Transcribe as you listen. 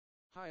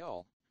Hi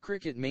all,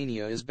 Cricket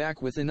Mania is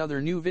back with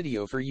another new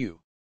video for you.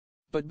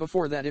 But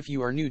before that, if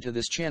you are new to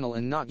this channel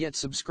and not yet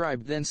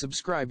subscribed, then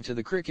subscribe to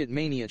the Cricket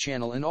Mania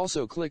channel and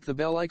also click the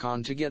bell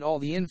icon to get all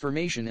the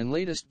information and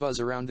latest buzz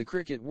around the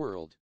cricket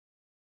world.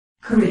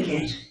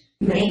 Cricket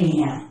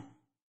Mania.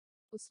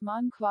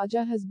 Usman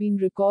Khawaja has been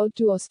recalled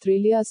to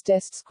Australia's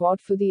Test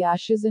squad for the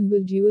Ashes and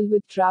will duel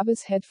with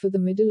Travis Head for the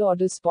middle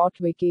order spot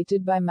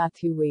vacated by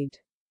Matthew Wade.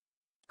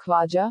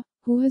 Khawaja,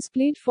 who has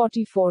played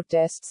 44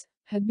 tests,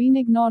 had been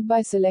ignored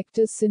by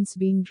selectors since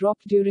being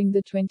dropped during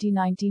the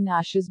 2019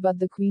 Ashes, but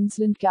the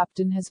Queensland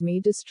captain has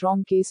made a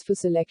strong case for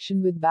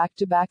selection with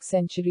back-to-back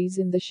centuries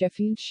in the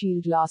Sheffield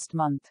Shield last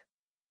month.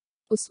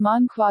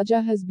 Usman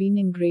Khawaja has been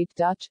in great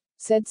touch,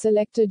 said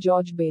selector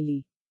George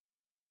Bailey.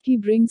 He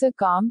brings a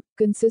calm,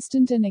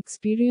 consistent and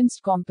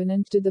experienced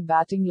component to the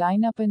batting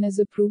lineup and is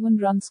a proven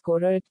run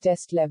scorer at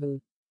Test level.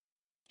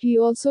 He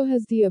also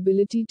has the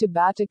ability to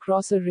bat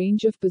across a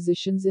range of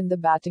positions in the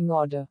batting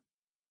order.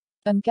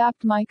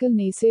 Uncapped Michael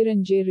Naseer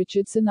and Jay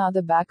Richardson are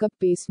the backup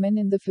pacemen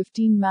in the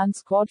 15-man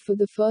squad for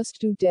the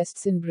first two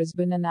tests in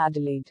Brisbane and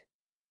Adelaide.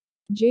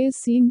 Jay is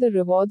seeing the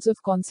rewards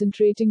of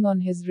concentrating on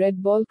his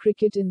red ball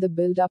cricket in the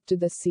build-up to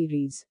the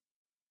series.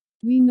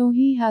 We know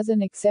he has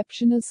an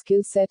exceptional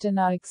skill set and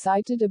are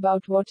excited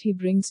about what he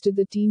brings to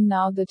the team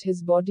now that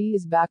his body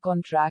is back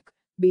on track,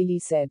 Bailey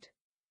said.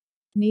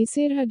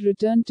 Naseer had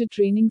returned to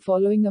training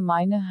following a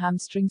minor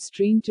hamstring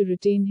strain to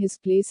retain his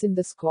place in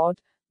the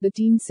squad, the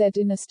team said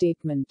in a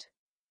statement.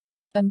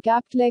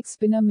 Uncapped leg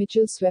spinner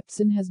Mitchell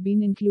Swepson has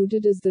been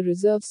included as the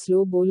reserve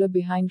slow bowler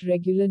behind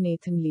regular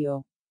Nathan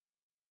Leo.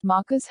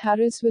 Marcus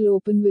Harris will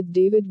open with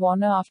David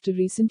Warner after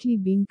recently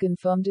being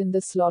confirmed in the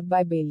slot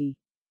by Bailey.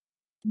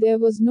 There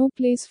was no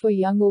place for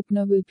young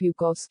opener Will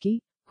Pucovski,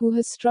 who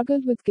has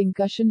struggled with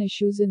concussion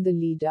issues in the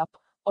lead-up,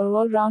 or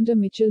all-rounder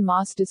Mitchell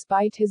Marsh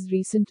despite his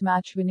recent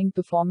match-winning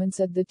performance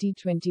at the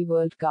T20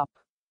 World Cup.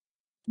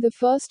 The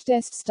first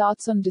test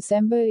starts on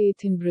December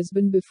 8 in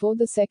Brisbane before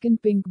the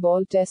second pink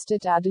ball test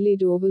at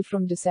Adelaide Oval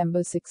from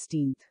December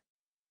 16.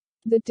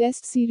 The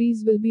test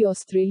series will be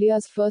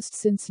Australia's first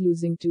since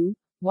losing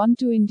 2-1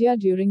 to India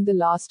during the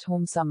last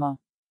home summer.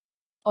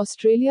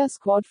 Australia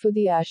squad for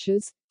the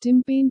Ashes: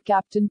 Tim Paine,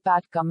 captain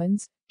Pat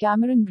Cummins,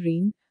 Cameron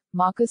Green,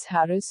 Marcus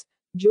Harris,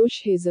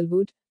 Josh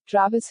Hazlewood,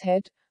 Travis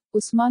Head,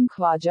 Usman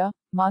Khawaja,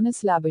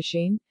 Marnus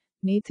Labuschagne,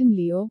 Nathan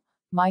Leo,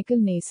 Michael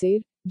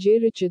Naseer, Jay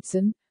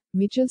Richardson,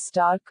 Mitchell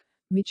Starc,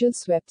 Mitchell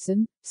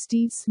Swepson,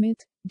 Steve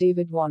Smith,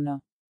 David Warner.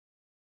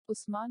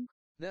 Usman.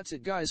 That's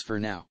it guys for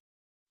now.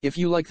 If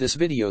you like this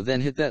video,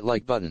 then hit that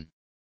like button.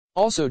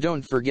 Also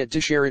don't forget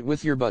to share it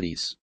with your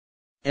buddies.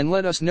 And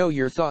let us know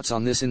your thoughts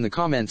on this in the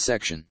comment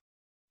section.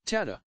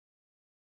 Tada!